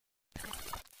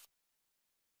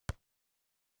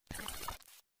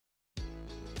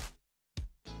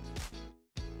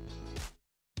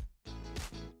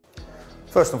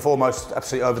First and foremost,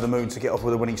 absolutely over the moon to get off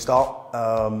with a winning start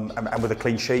and with a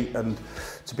clean sheet. And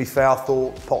to be fair, I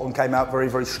thought Potton came out very,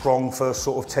 very strong first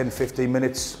sort of 10, 15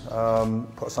 minutes,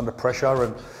 put us under pressure.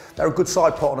 And they're a good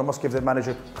side, Potton. I must give their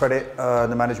manager credit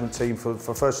and the management team for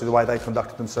firstly the way they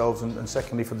conducted themselves and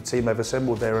secondly for the team they've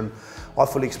assembled there. And I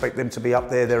fully expect them to be up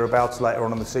there, thereabouts later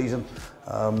on in the season.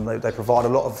 They provide a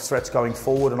lot of threats going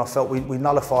forward, and I felt we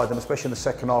nullified them, especially in the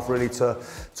second half, really to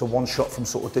one shot from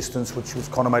sort of distance, which was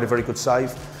Connor made a very good save.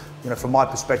 You know, from my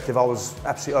perspective, I was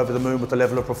absolutely over the moon with the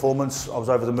level of performance. I was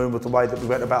over the moon with the way that we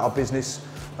went about our business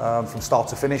from start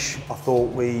to finish. I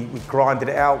thought we grinded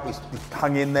it out, we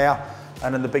hung in there.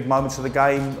 And in the big moments of the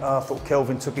game, I thought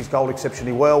Kelvin took his goal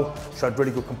exceptionally well, showed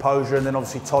really good composure, and then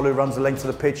obviously Tolu runs the length of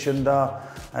the pitch and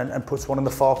puts one in the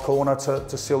far corner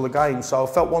to seal the game. So I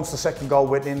felt once the second goal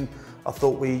went in, I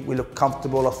thought we looked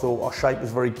comfortable. I thought our shape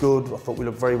was very good. I thought we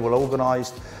looked very well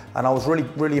organised, and I was really,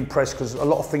 really impressed because a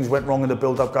lot of things went wrong in the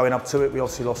build-up going up to it. We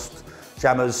obviously lost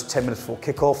jammers 10 minutes before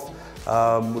kick-off,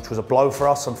 which was a blow for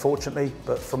us, unfortunately.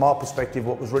 But from our perspective,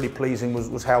 what was really pleasing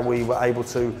was how we were able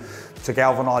to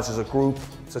galvanise as a group,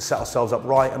 to set ourselves up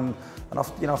right, and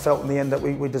I felt in the end that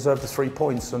we deserved the 3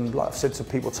 points. And like I've said to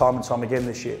people time and time again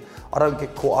this year, I don't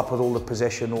get caught up with all the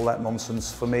possession, all that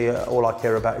nonsense. For me, all I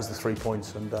care about is the 3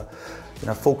 points. And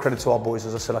full credit to our boys.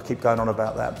 As I said, I keep going on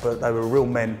about that, but they were real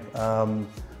men.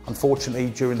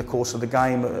 Unfortunately, during the course of the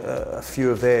game, a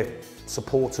few of their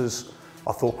supporters,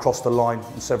 I thought, crossed the line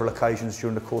on several occasions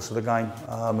during the course of the game.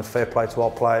 And fair play to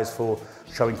our players for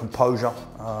showing composure,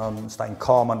 staying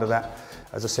calm under that.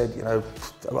 As I said,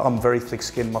 I'm very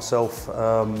thick-skinned myself.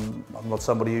 I'm not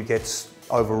somebody who gets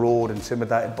overawed,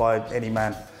 intimidated by any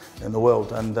man in the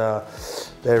world. And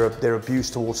their abuse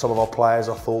towards some of our players,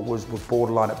 I thought, was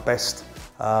borderline at best.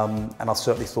 And I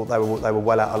certainly thought they were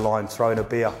well out of line, throwing a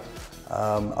beer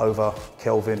over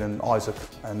Kelvin and Isaac,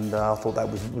 and I thought that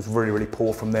was really, really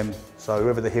poor from them. So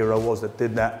whoever the hero was that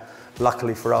did that,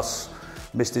 luckily for us,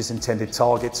 missed his intended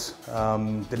targets,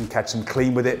 didn't catch them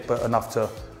clean with it, but enough to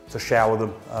shower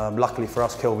them. Luckily for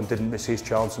us, Kelvin didn't miss his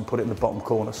chance and put it in the bottom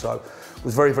corner. So I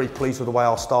was very, very pleased with the way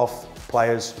our staff,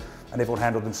 players and everyone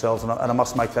handled themselves, and I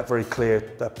must make that very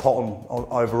clear that Potton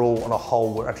overall on a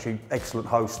whole were actually excellent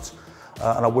hosts.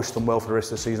 And I wish them well for the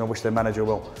rest of the season. I wish their manager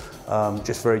well.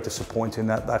 Just very disappointing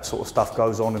that sort of stuff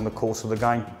goes on in the course of the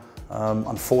game.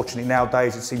 Unfortunately,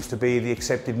 nowadays it seems to be the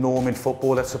accepted norm in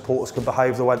football that supporters can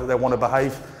behave the way that they want to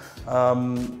behave.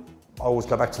 I always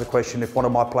go back to the question, if one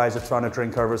of my players had thrown a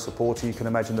drink over a supporter, you can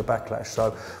imagine the backlash.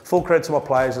 So full credit to my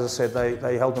players. As I said,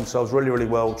 they held themselves really, really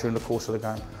well during the course of the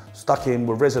game. Stuck in,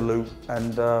 were resolute,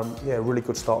 and yeah, a really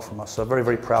good start from us. So very,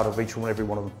 very proud of each and every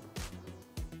one of them.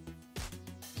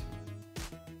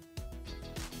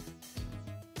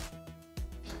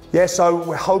 Yeah, so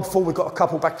we're hopeful. We've got a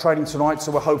couple back training tonight, so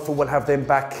we're hopeful we'll have them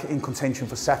back in contention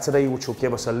for Saturday, which will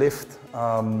give us a lift.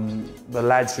 The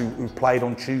lads who played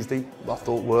on Tuesday, I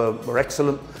thought were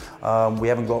excellent. We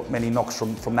haven't got many knocks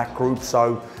from that group,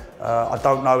 so I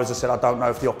don't know. As I said, I don't know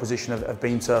if the opposition have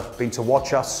been to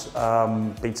watch us,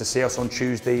 been to see us on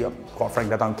Tuesday. Quite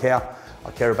frankly, I don't care.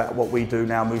 I care about what we do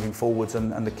now moving forwards,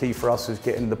 and the key for us is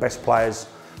getting the best players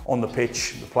on the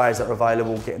pitch, the players that are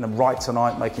available, getting them right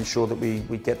tonight, making sure that we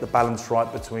get the balance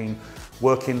right between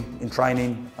working in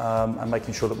training and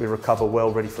making sure that we recover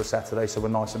well, ready for Saturday, so we're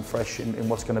nice and fresh in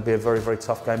what's going to be a very, very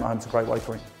tough game at home to Great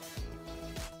Wakery.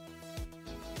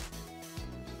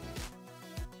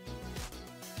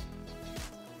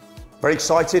 Very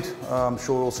excited. I'm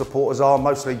sure all supporters are,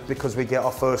 mostly because we get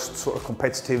our first sort of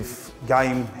competitive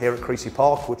game here at Creasy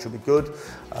Park, which will be good.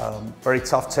 Very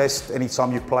tough test.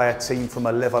 Anytime you play a team from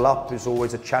a level up is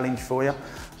always a challenge for you.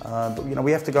 But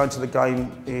we have to go into the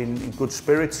game in good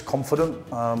spirits, confident.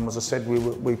 As I said,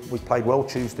 we played well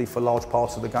Tuesday for large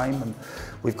parts of the game, and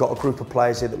we've got a group of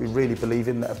players here that we really believe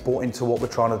in, that have bought into what we're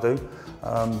trying to do.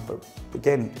 But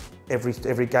again,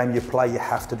 every game you play, you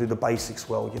have to do the basics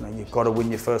well. You've got to win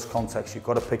your first contacts, you've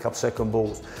got to pick up second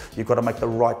balls, you've got to make the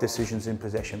right decisions in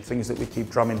possession, things that we keep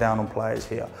drumming down on players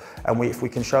here. And if we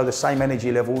can show the same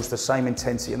energy levels, the same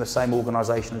intensity and the same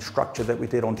organisation and structure that we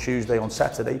did on Tuesday, on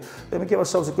Saturday, then we give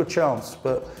ourselves a good chance.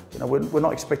 But we're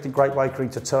not expecting Great Wakery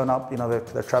to turn up.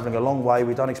 They're travelling a long way.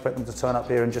 We don't expect them to turn up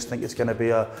here and just think it's going to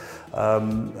be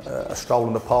a stroll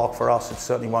in the park for us. It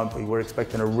certainly won't be. We're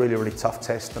expecting a really, really tough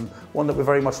test, and one that we're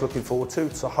very much looking forward to.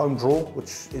 It's a home draw,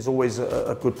 which is always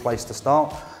a good place to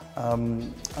start.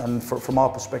 And from our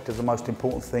perspective, the most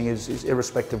important thing is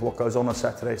irrespective of what goes on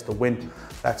Saturday, is to win.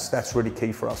 That's really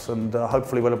key for us, and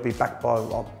hopefully we'll be backed by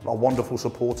our wonderful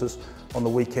supporters on the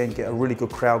weekend, get a really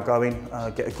good crowd going,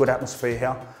 get a good atmosphere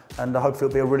here, and hopefully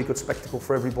it'll be a really good spectacle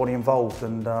for everybody involved.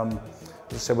 And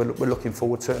as I said, we're looking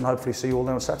forward to it and hopefully see you all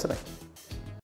there on Saturday.